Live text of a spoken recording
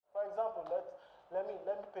let me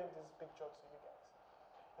paint this picture to you guys.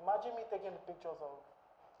 Imagine me taking the pictures of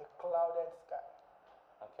a clouded sky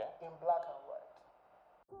Okay. in black and white.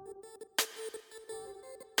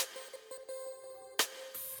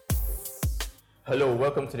 Hello,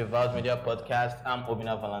 welcome to the Vals Media Podcast. I'm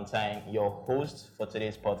Obina Valentine, your host for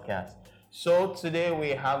today's podcast. So today we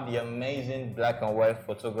have the amazing black and white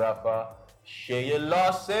photographer, Seyi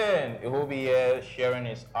Lawson. He will be here sharing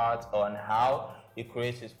his art on how he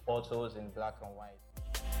creates his photos in black and white.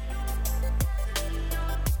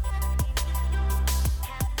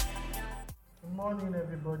 Good morning,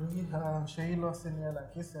 everybody. Seyi Lawson here.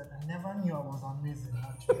 Like you said, I never knew I was amazing.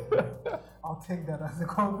 Actually, I'll take that as a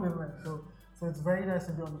compliment. So it's very nice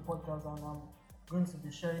to be on the podcast, and I'm going to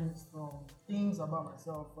be sharing some things about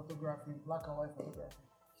myself, photography, black and white photography.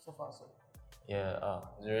 So far, so. Yeah,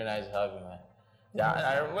 it's really nice to have you, man. Yeah,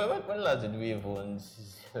 I remember when last did we even?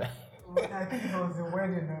 I think it was the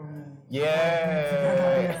wedding that we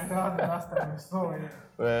Yeah. that was the last time we saw it.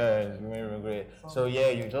 Well, it's really great. So yeah,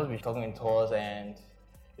 you just be talking to us, and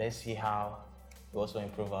let's see how we also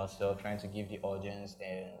improve ourselves, trying to give the audience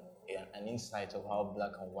an insight of how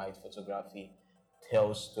black and white photography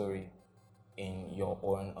tells story in your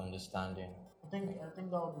own understanding. I think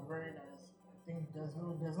that would be very nice. I think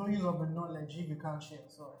there's no use of the knowledge if you can't share.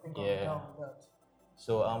 So I think I'll be down with that.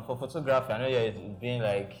 So for photography, I know it's been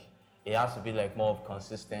like it has to be like more of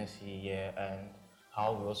consistency, and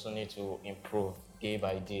how we also need to improve day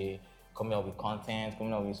by day, coming up with content,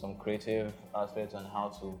 coming up with some creative aspects on how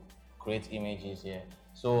to create images.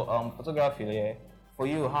 So photography, for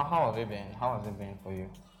you, how have it been? How has it been for you?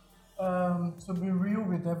 To be real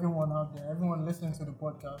with everyone out there, everyone listening to the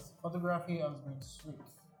podcast, photography has been sweet.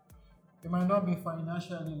 It might not be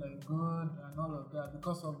financially like good and all of that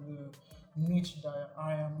because of the niche that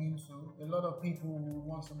I am into. A lot of people who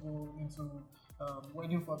want to go into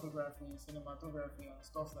wedding photography, cinematography, and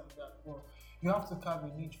stuff like that. But you have to carve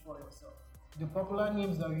a niche for yourself. The popular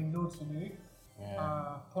names that you know today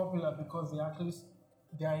are popular because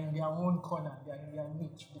they are in their own corner, they are in their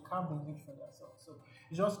niche. They carve a niche for themselves. So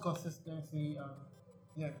it's just consistency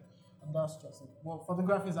and that's just it. Well,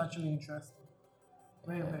 photography is actually interesting.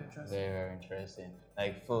 Very interesting. Very interesting.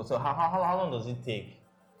 Like, so how long does it take,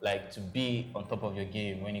 like, to be on top of your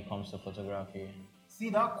game when it comes to photography? See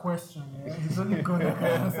that question, it's only God that can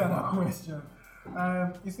answer that question.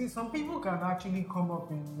 You see, some people can actually come up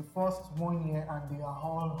in the first 1 year and they are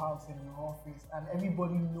all out in the office, and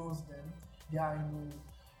everybody knows them. They are in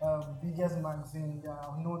the biggest magazine. They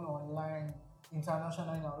are known online,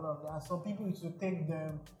 internationally, and all of that. And some people, it will take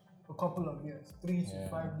them a couple of years, 3 to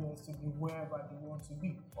 5 years, to be wherever they want to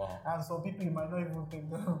be. Wow. And some people, it might not even take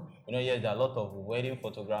them. There are a lot of wedding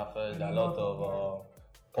photographers, there are a lot of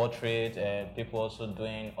portrait, and people also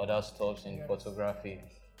doing other stuff in photography.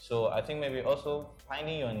 So I think maybe also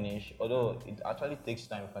finding your niche, although it actually takes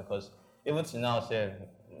time, because even till now,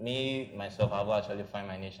 myself, I've actually find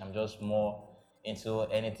my niche. I'm just more into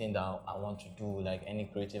anything that I want to do, like any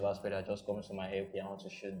creative aspect that just comes to my head. I want to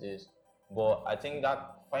shoot this. But I think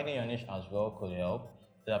that finding your niche as well could help,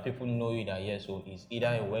 so that people know you that so he's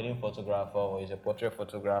either a wedding photographer or he's a portrait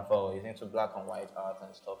photographer or he's into black and white art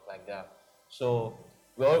and stuff like that. So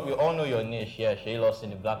we all know your niche, Seyi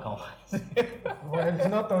Lawson in the black and white. Well, it's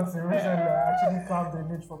not until recently I actually carved a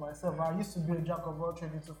niche for myself. I used to be a jack of all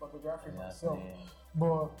trades into photography myself.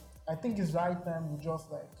 But I think it's right time you just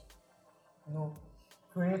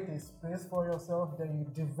create a space for yourself, then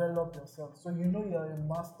you develop yourself. So you know you're a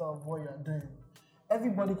master of what you're doing.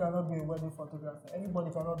 Everybody cannot be a wedding photographer.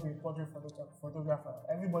 Everybody cannot be a portrait photographer.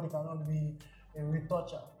 Everybody cannot be a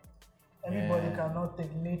retoucher. Everybody cannot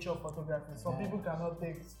take nature photography. Some people cannot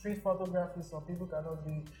take street photography. Some people cannot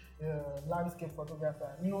be landscape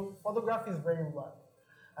photographer. Photography is very wide.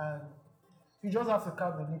 And you just have to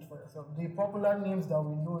carve a niche for yourself. The popular names that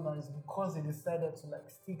we know now is because they decided to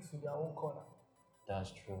stick to their own corner.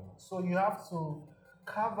 That's true. So you have to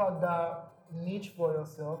carve out that niche for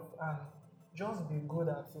yourself and just be good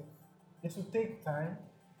at it. It will take time.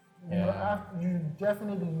 You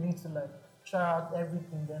definitely need to try out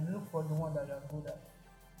everything, then look for the one that you're good at.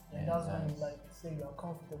 And that's when you say you're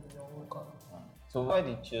comfortable in your own color. So why did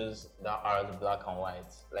you choose that art, black and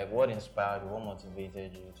white? Like, what inspired you? What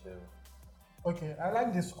motivated you to? Okay, I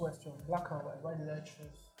like this question, black and white. Why did I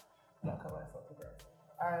choose black and white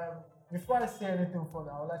photography? Before I say anything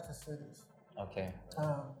further, I would like to say this. Okay.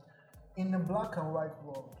 In the black and white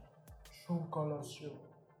world, true colors show.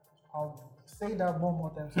 I'll say that one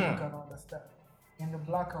more time so you can understand. In the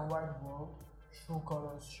black and white world, true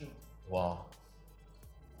colors show. Wow.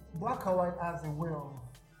 Black and white has a way of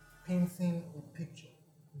painting a picture,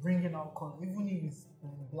 bringing out color, even if it's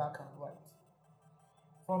in black and white.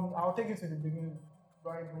 I'll take it to the beginning,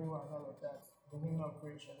 Bible and all of that, beginning of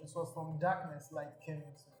creation. It was from darkness light came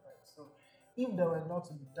into light. So if there were not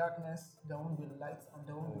to be darkness, there won't be light and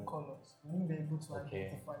there won't be colors. We won't be able to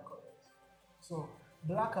identify colors. So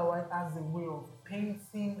black and white has a way of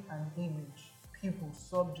painting an image, people,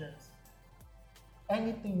 subjects,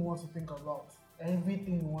 anything you want to think about,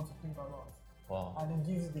 everything you want to think about. Wow. And it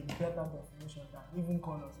gives the better definition than even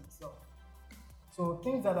colors itself. So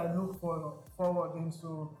things that I look forward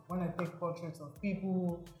into when I take portraits of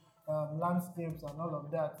people, landscapes and all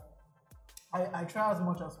of that, I try as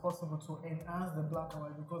much as possible to enhance the black and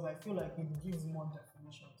white because I feel like it gives more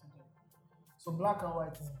definition to them. So black and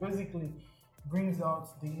white is basically brings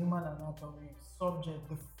out the human anatomy, subject,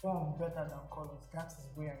 the form better than colors. That is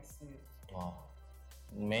where I see it. Wow.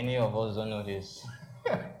 Many of us don't know this.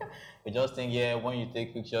 We just think, yeah, when you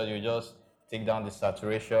take pictures, you just take down the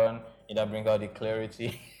saturation, either bring out the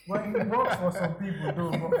clarity. Well, it works for some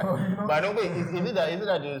people, though. But I don't think, is it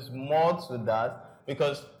that there's more to that?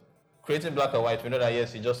 Because creating black and white, we know that,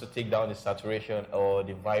 yes, it's just to take down the saturation or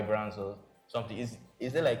the vibrance or something. Is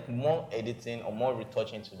there like more editing or more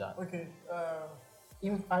retouching to that? Okay.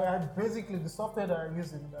 I basically, the software that I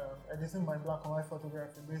use in editing my black and white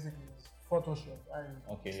photography basically is Photoshop.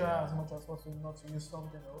 I try as much as possible not to use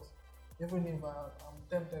something else. Even if I'm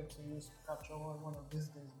tempted to use Capture one of these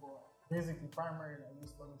days, but basically primarily I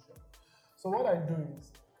use Photoshop. So what I do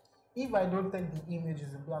is, if I don't take the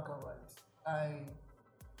images in black and white, I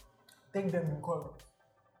take them in color,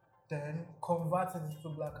 then convert it into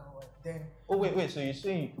black and white. Then wait. So you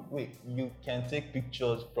say you can take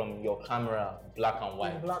pictures from your camera black and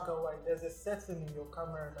white? In black and white, there's a setting in your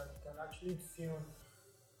camera that you can actually film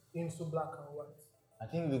into black and white. I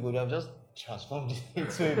think we could have just transformed it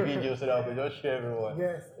into a video so that we could just show everyone.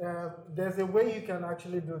 Yes, there's a way you can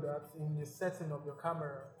actually do that in the setting of your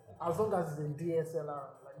camera, as long as it's a DSLR,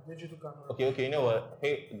 like digital camera. Okay, you know what?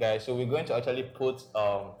 Hey guys, so we're going to actually put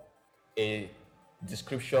a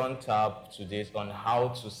description tab to this on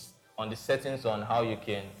on the settings on how you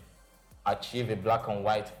can achieve a black and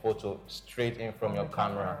white photo straight in from your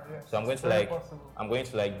camera. Yes, so I'm going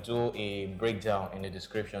to do a breakdown in the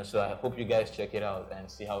description. So I hope you guys check it out and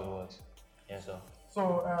see how it works. Yeah,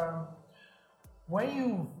 so when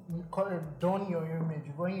you've done your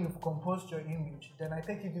image, when you've composed your image, then I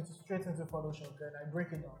take it straight into Photoshop, then I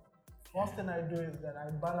break it down. First thing I do is that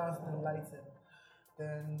I balance the lighting,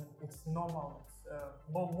 then it's normal.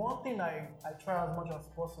 But one thing I try as much as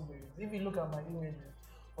possible is, if you look at my images,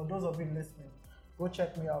 for those of you listening, go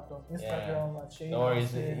check me out on Instagram at Seyi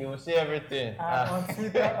Lawson. You will see everything. On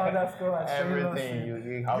Twitter _@Seyi everything.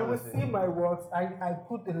 Lawson. You will see my works. I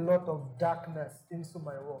put a lot of darkness into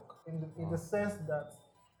my work in the sense that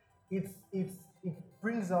it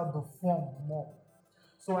brings out the form more.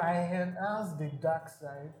 So I enhance the dark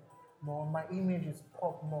side more. My images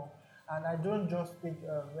pop more, and I don't just take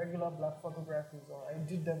regular black photographies or I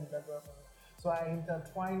did them with regular photography. So I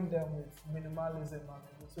intertwine them with minimalism and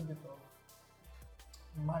a little bit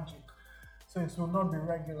of magic. So it will not be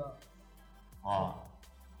regular. Oh,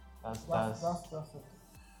 that's it.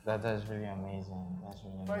 That is really amazing.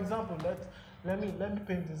 For example, let me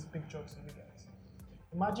paint this picture to you guys.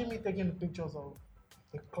 Imagine me taking pictures of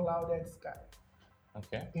a clouded sky.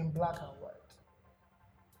 Okay. In black and white.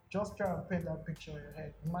 Just try and paint that picture in your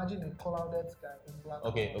head. Imagine a clouded sky in black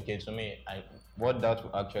and white. Okay. To me, what that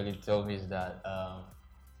will actually tell me is that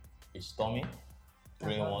it's stormy.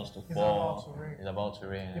 Rain wants to fall. It's about to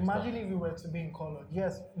rain. Imagine if it were to be in color.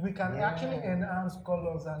 Yes, we can actually enhance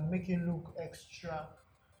colors and make it look extra.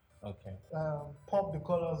 Okay. Pop the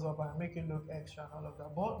colors up and make it look extra and all of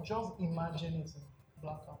that. But just imagine it in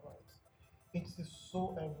black and white. It is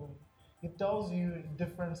so heavenly. It tells you a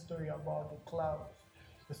different story about the clouds,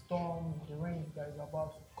 the storm, the rain that is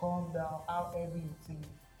about to come down, how heavy it is,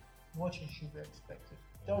 what you should be expecting.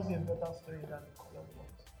 It tells you a better story than the colored ones.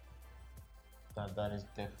 That is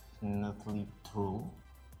definitely true.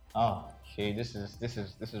 Okay, this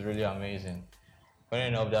is really amazing. Funny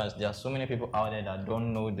enough, there are so many people out there that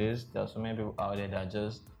don't know this. There are so many people out there that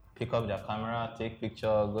just pick up their camera, take picture,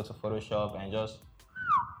 go to Photoshop, and just.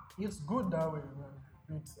 It's good that way,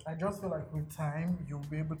 man. I just feel like with time you'll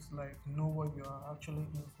be able to know what you're actually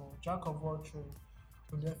in for. Jack of all trades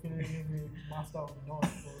will definitely be master of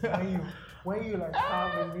none. When you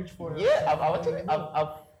have a niche for I've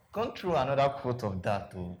gone through another quote of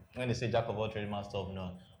that too. When they say Jack of all trades, master of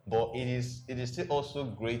none. But it is still also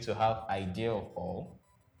great to have idea of all.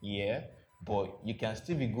 Yeah. But you can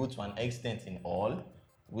still be good to an extent in all,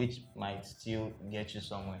 which might still get you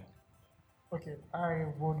somewhere. Okay, I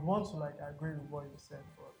would want to agree with what you said,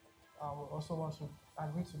 but I would also want to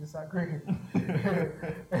agree to disagree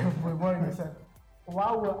with what you said.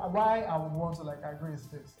 Why I would want to like agree is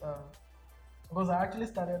this. Because I actually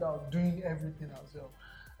started out doing everything as well.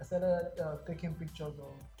 I started taking pictures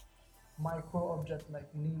of micro objects like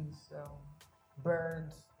leaves,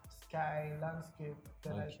 birds, sky, landscape.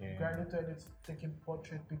 Then I graduated into taking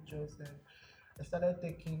portrait pictures. Then I started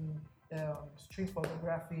taking street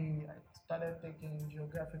photography. I started taking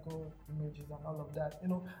geographical images and all of that.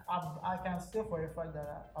 I can say for a fact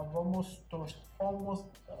that I've almost touched almost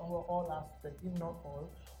all aspects, if not all,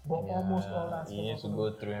 but almost all aspects. You need to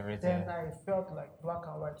go through everything. Then I felt like black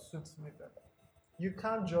and white suits me better. You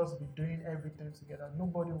can't just be doing everything together.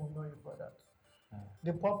 Nobody will know you for that.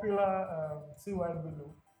 The popular T.Y.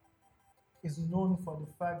 Below is known for the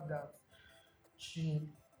fact that she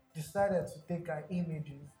decided to take her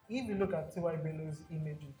images. If you look at T.Y. Bellow's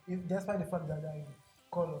images, despite the fact that they're in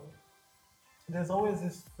color, there's always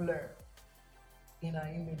this flare in her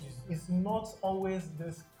images. It's not always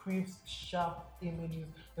this crisp, sharp images.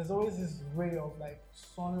 There's always this ray of like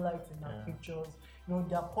sunlight in her pictures.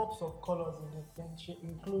 There are pops of colors in it. Then she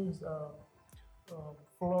includes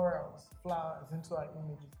flowers into her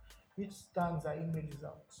images, which stands her images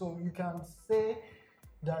out. So you can say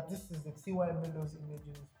that this is the T.Y. Bellow's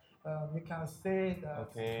images. You can say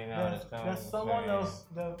that there's someone else,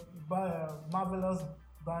 the Marvelous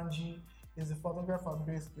Banji is a photographer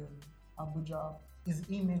based in Abuja. His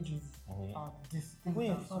images are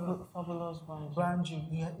distinct. Fabulous Banji.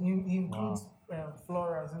 He includes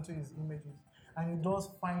flowers into his images. And he does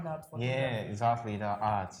fine art photography. Yeah, exactly, the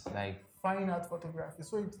art. Like fine art photography.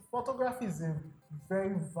 So photography is a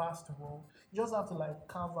very vast world. You just have to like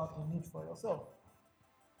carve out a niche for yourself.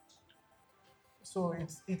 So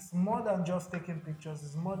it's more than just taking pictures.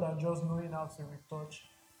 It's more than just knowing how to retouch.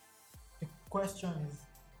 The question is,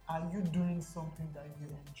 are you doing something that you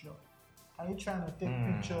enjoy? Are you trying to take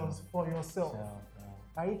pictures for yourself?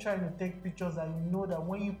 Are you trying to take pictures that you know that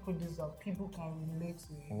when you put this up, people can relate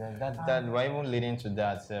to it? That we're even leading to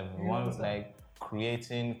that. One like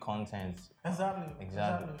creating content. Exactly.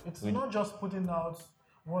 It's not just putting out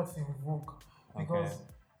what's in vogue. Because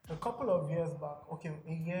a couple of years back,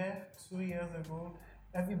 a year, 2 years ago,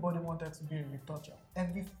 everybody wanted to be a retoucher.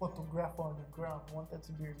 Every photographer on the ground wanted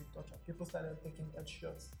to be a retoucher. People started taking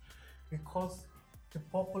headshots because the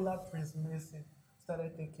popular Prince Mason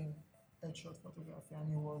started taking headshot photography, and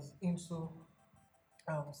he was into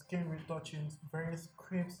skin retouching, various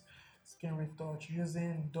scripts, skin retouch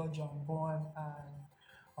using Dodge and Bond and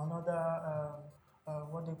another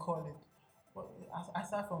what they call it. But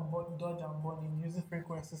aside from Dodge and Bond, using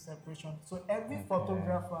frequency separation. So every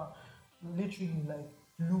photographer literally like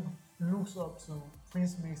looks up to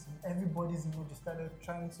Prince Mason. Everybody's they started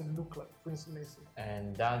trying to look like Prince Mason.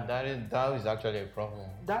 And that is actually a problem.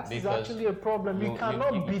 That is actually a problem. You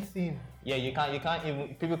cannot be seen. Yeah, you can't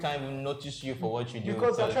even people can't even notice you for what you do.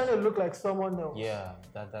 Because you're trying to look like someone else. Yeah,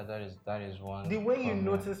 that is one. The way you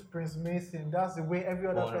notice Prince Mason, that's the way every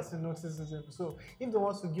other person notices him. So if they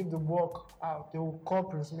want to give the work out, they will call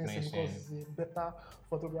Prince Mason because he's a better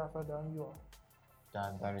photographer than you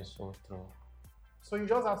are. That is so true. So you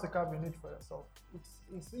just have to carve a niche for yourself.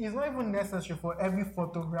 It's not even necessary for every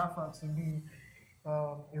photographer to be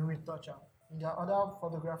a retoucher. There are other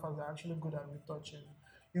photographers that are actually good at retouching.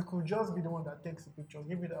 You could just be the one that takes the picture,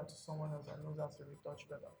 give it out to someone else that knows how to retouch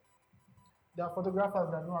better. There are photographers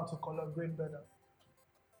that know how to color grade better.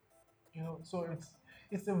 So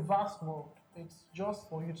it's a vast world. It's just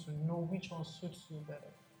for you to know which one suits you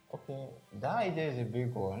better. Okay, that idea is a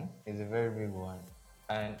big one. It's a very big one.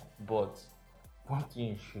 But one thing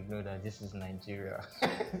you should know that this is Nigeria.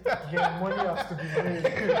 Yeah, money has to be made.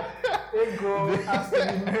 Ego has to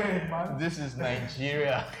be made, man. This is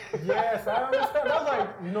Nigeria. Yes, I understand.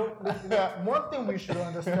 That's like, one thing we should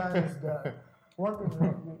understand is that one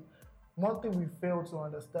thing we fail to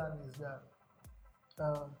understand is that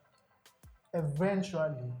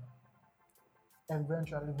eventually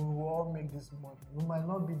we will all make this money. We might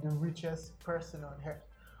not be the richest person on earth,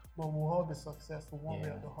 but we'll all be successful one way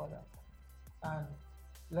or the other. And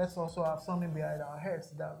let's also have something behind our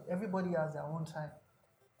heads that everybody has their own time.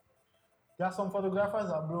 There are some photographers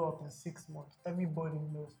that blow up in 6 months. Everybody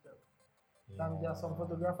knows them. And there are some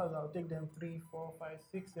photographers that will take them 3, 4, 5,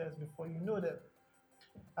 6 years before you know them.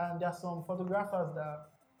 And there are some photographers that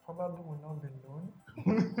probably will not be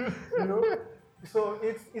known. So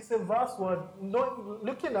it's a vast world.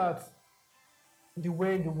 Looking at the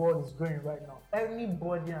way the world is going right now,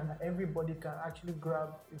 anybody and everybody can actually grab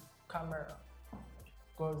a camera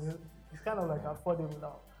because it's kind of like affordable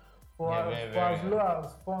now. For as low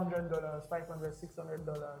as $400, $500,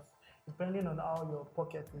 $600, depending on how your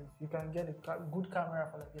pocket is, you can get a good camera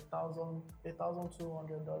for like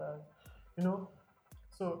 $1,200. You know,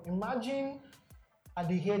 so imagine at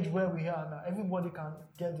the age where we are now, everybody can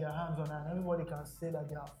get their hands on it and everybody can say that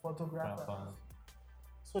they are photographers.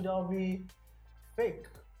 So there'll be fake.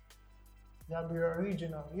 There'll be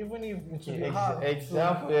original, even if it's hard.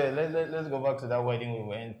 Example. Yeah, let's go back to that wedding we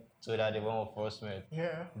went to that the one we first met.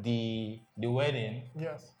 Yeah. The wedding.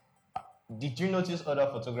 Yes. Did you notice other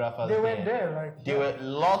photographers? They were there, like there were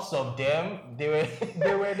lots of them. They were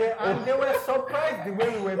there, and they were surprised the way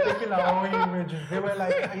we were taking our own images. They were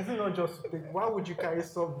like, "Is it not just big? Why would you carry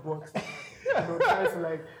soft box?" Try to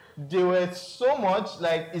like. They were so much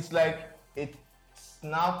like it's like it.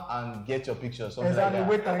 Snap and get your picture. Exactly. Like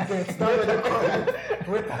wait and get.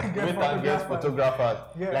 Wait and get photographers.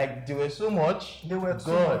 Yeah. Like they were so much. They were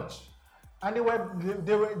so much. And they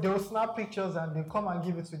will snap pictures and they come and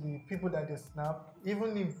give it to the people that they snap.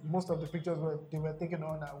 Even if most of the pictures they were taken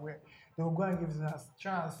unaware, they will go and give it to us,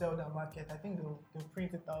 try and sell their market. I think they'll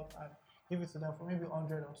print it out and give it to them for maybe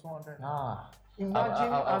 100 or 200.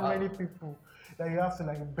 Imagine how many people that you have to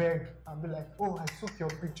like beg and be like, oh, I took your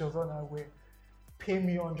pictures unaware. Pay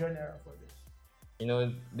me 100 naira for this. You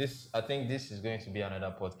know, I think this is going to be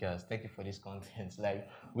another podcast. Thank you for this content. Like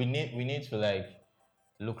we need to like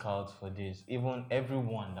look out for this. Even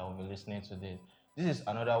everyone that will be listening to this. This is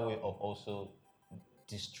another way of also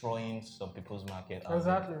destroying some people's market.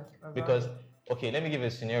 Exactly. Because okay, let me give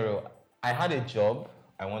a scenario. I had a job.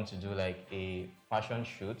 I want to do like a fashion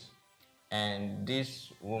shoot, and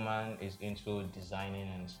this woman is into designing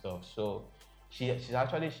and stuff. So she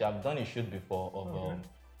have done a shoot before of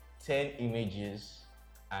 10 images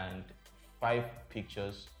and 5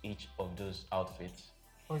 pictures each of those outfits.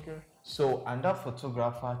 Okay. So and that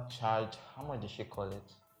photographer charged, how much did she call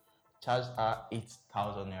it? Charged her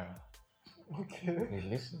 8,000 naira. Okay. Wait,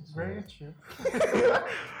 listen. Very cheap.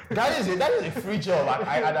 That is a free job.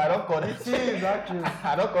 I don't call it. Actually.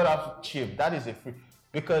 I don't call that cheap. That is a free,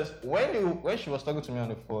 because when she was talking to me on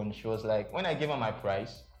the phone, she was like, when I gave her my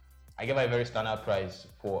price, I gave her a very standard price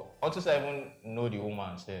for, until I even know the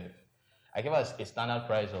woman self. I gave her a standard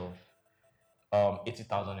price of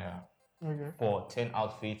 80,000 naira for 10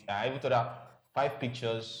 outfits. And I even told her 5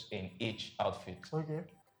 pictures in each outfit. Okay.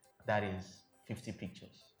 That is 50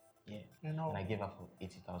 pictures. Yeah. You know. And I gave her for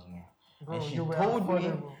 80,000 naira. Bro, and she you were told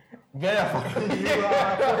affordable. me very affordable. You were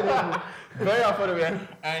affordable. Very affordable.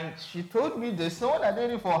 And she told me there's someone that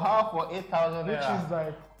did it for her for 8,000 which naira. is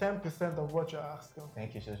like 10% of what you're asking.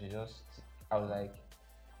 Thank you. So I was like,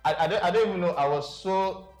 I don't even know. I was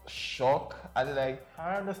so shocked. I was like,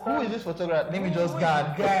 I understand. who is this photographer? Let me just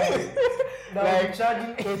guard. Guy that like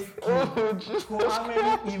charging 8K for how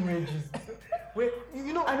many images? Wait,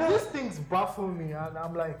 you know, these things baffle me, and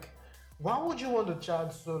I'm like, why would you want to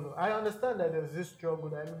charge solo? I understand that there's this struggle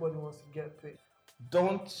that everybody wants to get paid.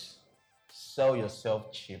 Don't sell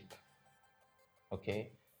yourself cheap.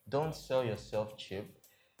 Okay? Don't sell yourself cheap.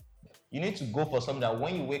 You need to go for something that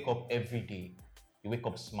when you wake up every day, you wake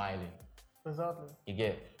up smiling. Exactly. You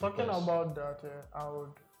get? Talking about that, I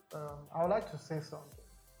would like to say something.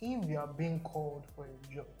 If you are being called for a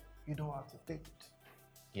job, you don't have to take it.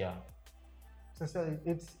 Yeah. Sincerely,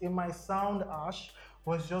 it might sound harsh,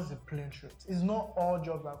 but it's just the plain truth. It's not all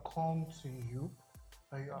jobs that come to you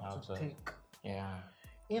that you have to take. Yeah.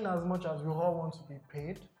 In as much as we all want to be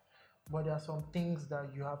paid, but there are some things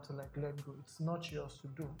that you have to like let go. It's not yours to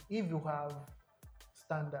do. If you have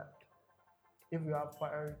standard, if you have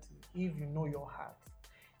priority, if you know your heart,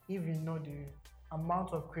 if you know the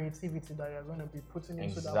amount of creativity that you're going to be putting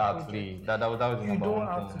into that project, that was you don't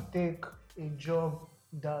have to take a job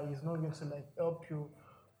that is not going to like help you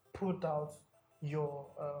put out your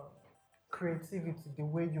creativity the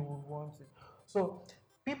way you would want it. So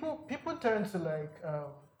people tend to like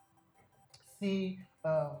see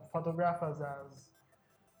photographers as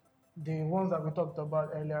the ones that we talked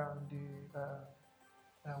about earlier on, the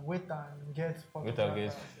wait and get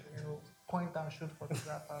photographers, you know, point and shoot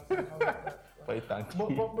photographers and all of that.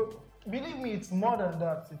 But believe me, it's more than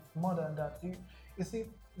that. It's more than that. You see,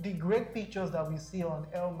 the great pictures that we see on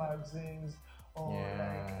Elle magazines or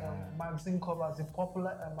like magazine covers, the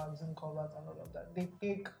popular magazine covers and all of that, they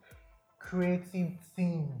take creative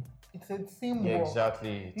team. It's a teamwork. Yeah,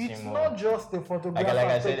 exactly. It's teamwork. Not just the photographer. Like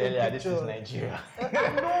I said earlier, pictures. this is Nigeria.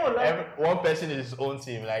 I know, like one person is his own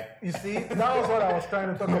team. Like you see, that was what I was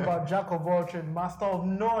trying to talk about. Jack of all trades, master of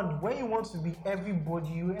none. When you want to be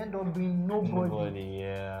everybody, you end up being nobody.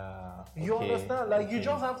 Yeah. You understand? Like you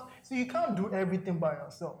just have to, so you can't do everything by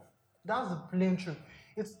yourself. That's the plain truth.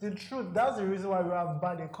 It's the truth. That's the reason why we have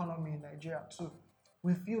bad economy in Nigeria too.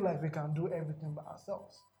 We feel like we can do everything by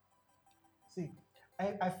ourselves. See,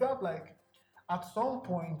 I felt like at some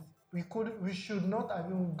point we should not have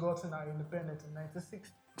even gotten our independence in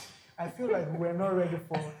 1960. I feel like we're not ready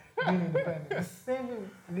for being independent. The same thing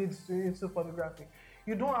leads to into photography.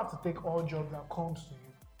 You don't have to take all jobs that comes to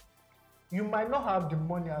you. You might not have the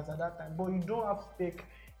money as at that time, but you don't have to take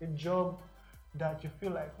a job that you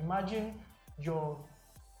feel like. Imagine your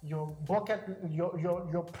bucket,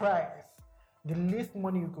 your price. The least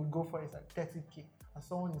money you could go for is like 30K, and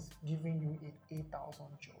someone is giving you an 8,000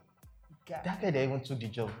 job. That guy that even took the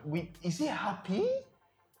job. Is he happy?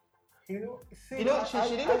 See, she didn't start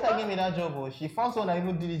giving me that job. Oh. She found someone that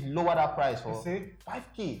even did it, lower that price for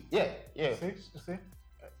 5K. Yeah. See?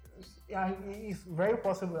 Yeah, it's very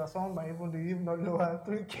possible that someone might even do even not lower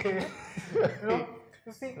 3K.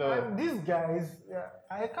 You see, these guys,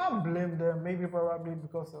 I can't blame them. Maybe probably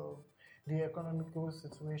because of the economical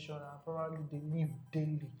situation, and probably they live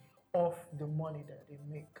daily off the money that they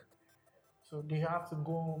make. So they have to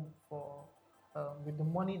go home for with the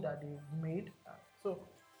money that they've made. So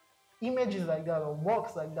images like that or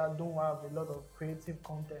works like that don't have a lot of creative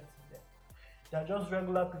content in them. They're just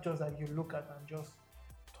regular pictures that you look at and just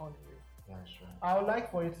turn away. That's right. I would like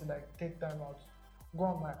for you to like take time out, go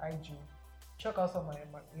on my IG, check out some of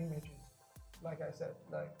my images. Like I said,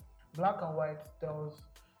 like black and white tells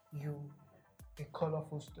you a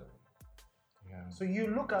colorful story. Yeah. So you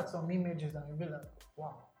look at some images and you'll be like,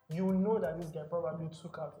 wow, you know that this guy probably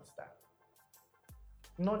took out his time.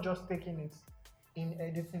 Not just taking it in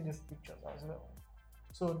editing these pictures as well.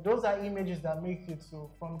 So those are images that make it to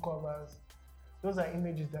front covers. Those are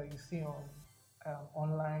images that you see on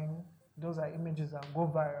online. Those are images that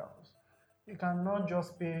go viral. You cannot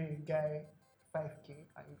just pay a guy 5K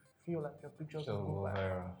and you feel like your pictures will go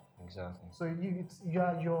viral. Exactly. So you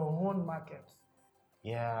are your own market.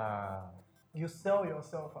 Yeah. You sell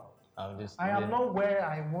yourself out. I am not where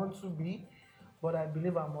I want to be, but I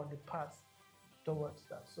believe I'm on the path towards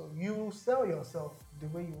that. So you sell yourself the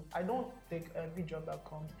way you. I don't take every job that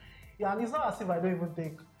comes. Yeah, and it's not as if I don't even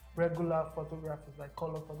take regular photographers like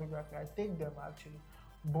color photography. I take them actually,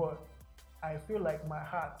 but I feel like my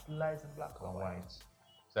heart lies in black and white.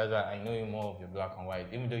 So that's why I know you more of your black and white,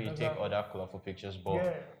 even though you take other colorful pictures. But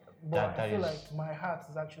yeah, but I feel like my heart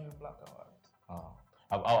is actually in black and white. Oh.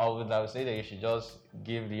 I would say that you should just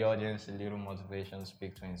give the audience a little motivation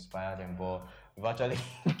speak to inspire them, but we've actually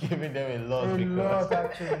given them a lot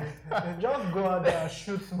actually. Just go out there and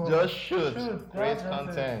shoot more. Just shoot. Create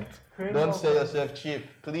content. Don't sell yourself cheap,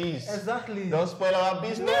 please. Exactly. Don't spoil our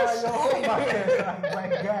business. Yeah, your whole market, my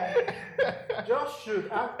guy. Just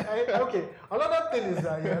shoot. Okay. Another thing is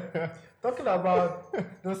that talking about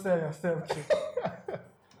don't sell yourself cheap.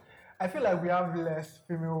 I feel like we have less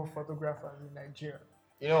female photographers in Nigeria.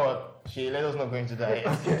 You know what? Let us not go into that.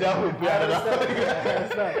 That would be another.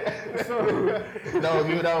 That will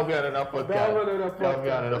be another podcast. That will be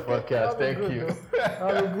another podcast. Thank you.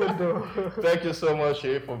 That will be good though. Thank you so much,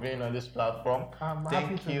 Shay, for being on this platform. I'm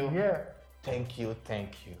happy to be here. Thank you.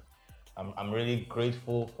 I'm really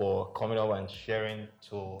grateful for coming up and sharing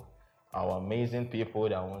to our amazing people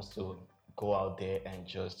that wants to go out there and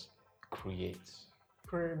just create.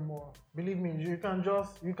 Pray more. Believe me, you can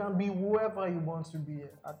be whoever you want to be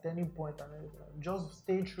at any point and everything. Just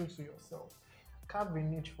stay true to yourself. Carve a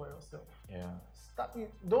niche for yourself. Yeah.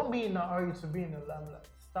 Don't be in a hurry to be in the limelight.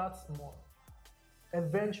 Start small.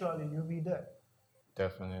 Eventually, you'll be there.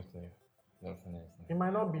 Definitely. It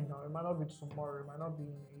might not be now. It might not be tomorrow. It might not be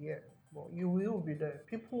in a year. But you will be there.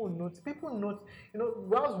 People will notice. That's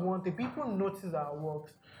one thing. People notice our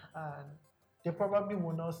works and they probably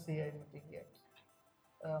will not say anything yet.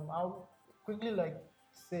 I'll quickly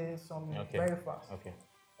say something very fast. Okay.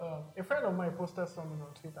 A friend of mine posted something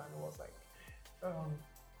on Twitter and it was like,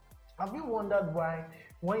 have you wondered why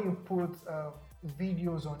when you put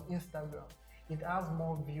videos on Instagram, it has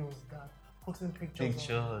more views than putting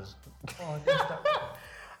pictures on Instagram?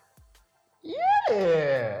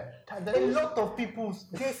 Yeah. A lot of people,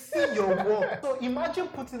 they see your work. So imagine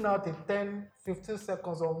putting out a 10, 15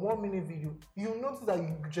 seconds or 1 minute video. You notice that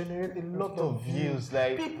you generate a lot of views.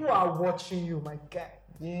 Like people are watching you, my guy.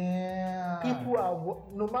 Yeah. People are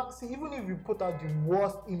no matter. See, even if you put out the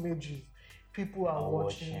worst images, people are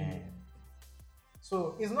watching you.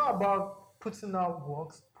 So it's not about putting out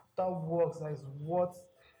works. Put out works that is what's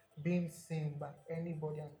being seen by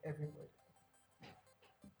anybody and everybody.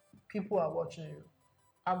 People are watching you.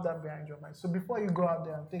 Have that behind your mind. So before you go out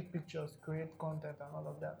there and take pictures, create content and all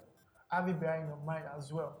of that, have it behind your mind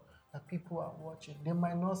as well that people are watching. They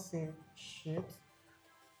might not say shit,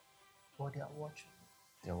 but they are watching.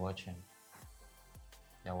 They're watching.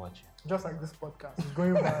 Just like this podcast is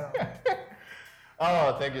going viral.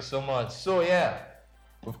 Oh, thank you so much. So yeah,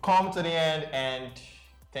 we've come to the end, and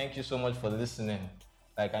thank you so much for listening.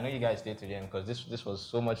 Like, I know you guys stayed to the end because this was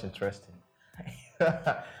so much interesting.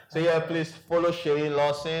 So yeah, please follow Seyi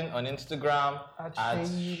Lawson on Instagram at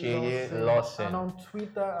Seyi Lawson. And on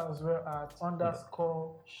Twitter as well at _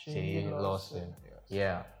 Seyi Lawson.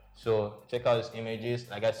 Yeah. So check out his images.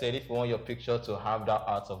 Like I said, if you want your picture to have that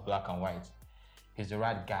art of black and white, he's the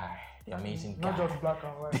right guy, the amazing guy. Not just black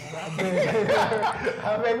and white.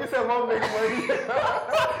 I mean, we say one make money.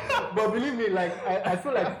 But believe me, like I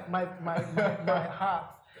feel like my heart,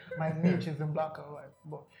 my niche is in black and white.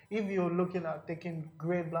 But if you're looking at taking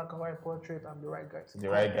great black and white portrait, I'm the right guy. The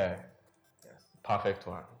right guy. Yes. Perfect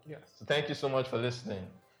one. Yes. So thank you so much for listening.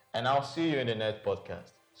 And I'll see you in the next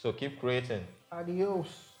podcast. So keep creating.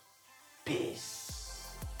 Adios.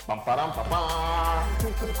 Peace. Pam, padam, pa, pa.